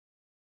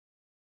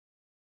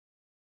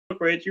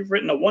grade. You've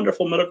written a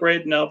wonderful middle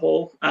grade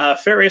novel,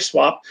 Fairy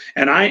Swap,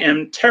 and I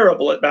am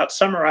terrible about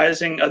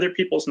summarizing other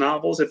people's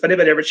novels. If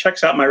anybody ever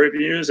checks out my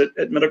reviews at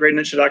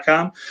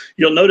middlegradeninja.com,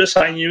 you'll notice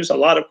I use a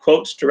lot of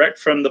quotes direct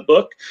from the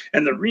book.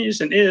 And the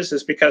reason is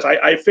because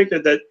I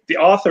figured that the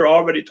author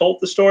already told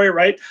the story,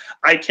 right?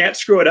 I can't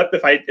screw it up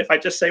if I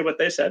just say what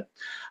they said.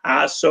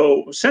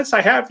 So since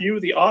I have you,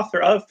 the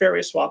author of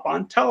Fairy Swap,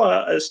 on, tell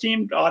an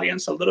esteemed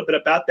audience a little bit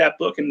about that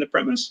book and the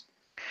premise.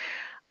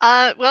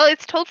 Well,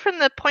 it's told from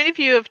the point of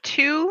view of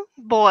two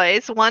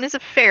boys. One is a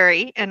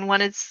fairy and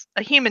one is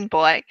a human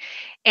boy.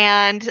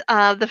 And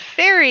the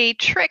fairy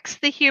tricks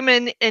the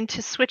human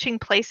into switching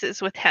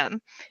places with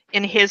him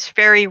in his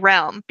fairy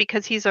realm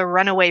because he's a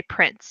runaway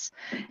prince.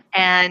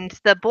 And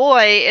the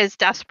boy is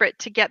desperate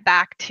to get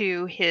back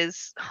to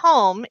his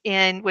home,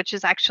 which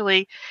is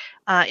actually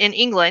in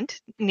England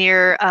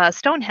near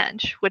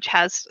Stonehenge, which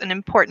has an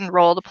important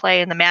role to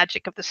play in the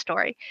magic of the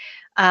story.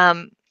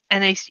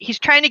 And he's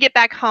trying to get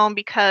back home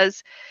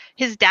because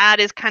his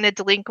dad is kind of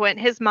delinquent,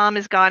 his mom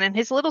is gone, and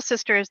his little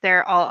sister is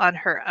there all on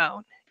her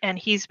own. And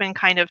he's been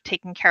kind of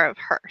taking care of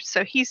her.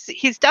 So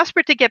he's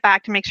desperate to get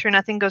back to make sure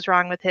nothing goes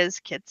wrong with his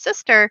kid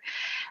sister.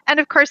 And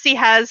of course, he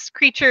has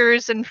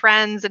creatures and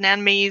friends and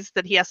enemies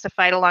that he has to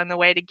fight along the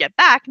way to get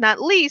back,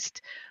 not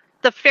least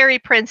the fairy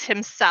prince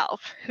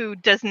himself, who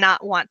does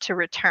not want to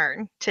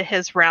return to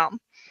his realm.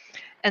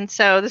 And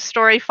so the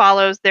story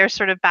follows their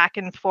sort of back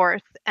and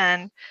forth.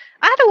 And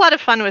I had a lot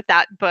of fun with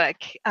that book,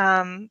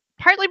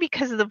 partly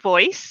because of the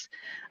voice.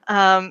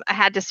 I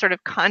had to sort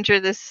of conjure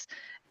this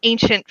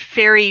ancient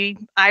fairy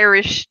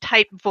Irish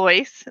type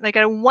voice. And I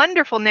got a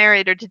wonderful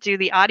narrator to do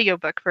the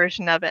audiobook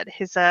version of it.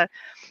 He's a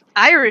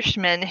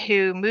Irishman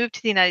who moved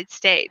to the United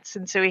States.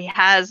 And so he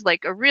has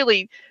like a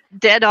really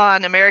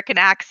dead-on American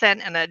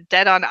accent and a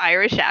dead-on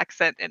Irish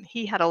accent. And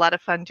he had a lot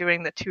of fun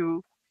doing the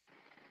two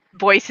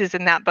voices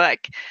in that book.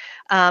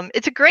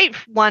 It's a great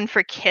one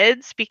for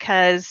kids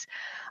because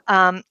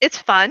it's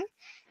fun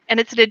and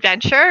it's an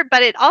adventure,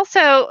 but it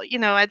also,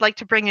 I'd like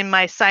to bring in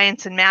my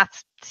science and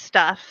math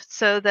stuff.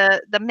 So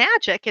the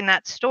magic in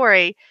that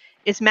story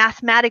is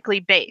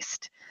mathematically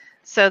based.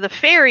 So the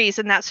fairies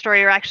in that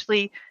story are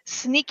actually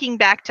sneaking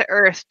back to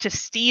Earth to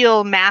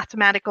steal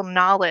mathematical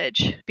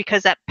knowledge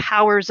because that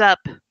powers up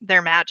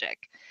their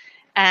magic.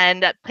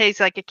 And that plays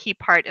like a key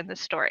part in the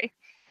story.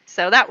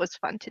 So that was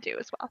fun to do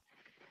as well.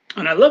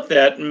 And I love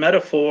that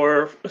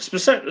metaphor,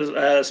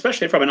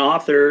 especially from an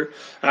author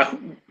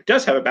who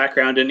does have a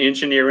background in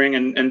engineering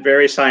and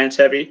very science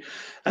heavy,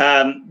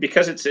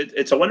 because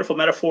it's a wonderful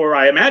metaphor,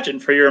 I imagine,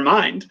 for your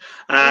mind,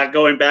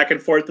 going back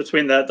and forth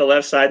between the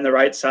left side and the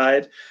right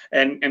side,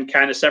 and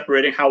kind of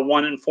separating how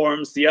one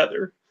informs the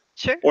other.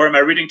 Sure. Or am I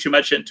reading too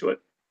much into it?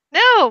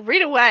 No,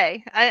 read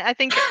away. I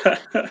think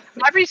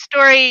every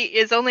story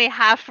is only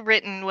half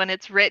written when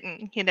it's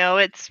written.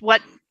 It's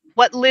what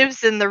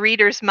lives in the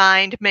reader's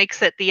mind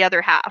makes it the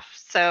other half.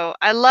 So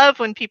I love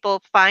when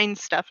people find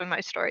stuff in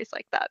my stories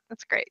like that.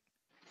 That's great.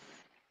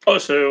 Oh,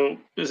 so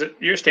is it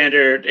your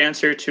standard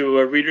answer to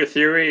a reader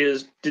theory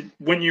is,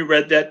 when you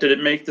read that, did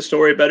it make the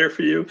story better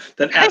for you?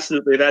 Then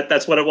absolutely,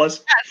 that's what it was?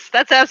 Yes,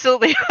 that's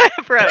absolutely my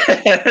approach.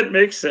 It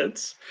makes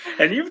sense.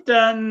 And you've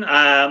done,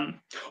 well,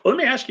 let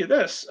me ask you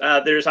this.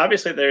 There's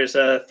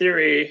a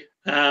theory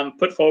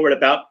put forward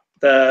about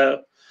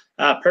the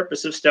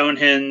purpose of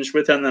Stonehenge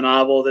within the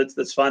novel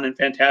that's fun and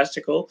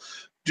fantastical.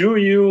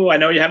 I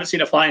know you haven't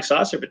seen a flying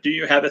saucer, but do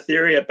you have a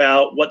theory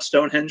about what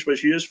Stonehenge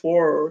was used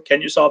for, or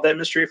can you solve that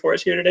mystery for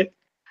us here today?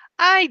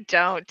 I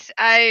don't.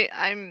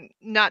 I'm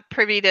not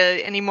privy to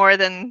any more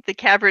than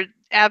the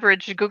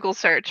average Google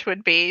search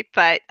would be,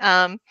 but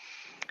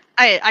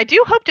I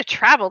do hope to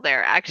travel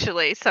there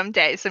actually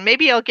someday. So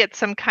maybe I'll get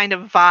some kind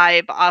of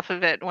vibe off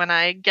of it when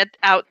I get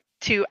out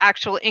to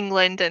actual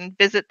England and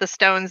visit the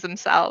stones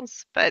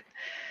themselves. But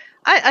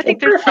I think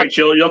there's perfect.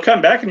 You'll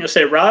come back and you'll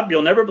say, Rob,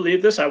 you'll never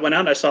believe this. I went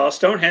out and I saw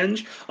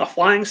Stonehenge. A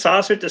flying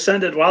saucer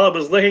descended while I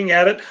was looking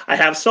at it. I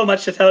have so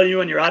much to tell you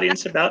and your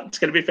audience about. It's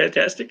going to be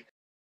fantastic.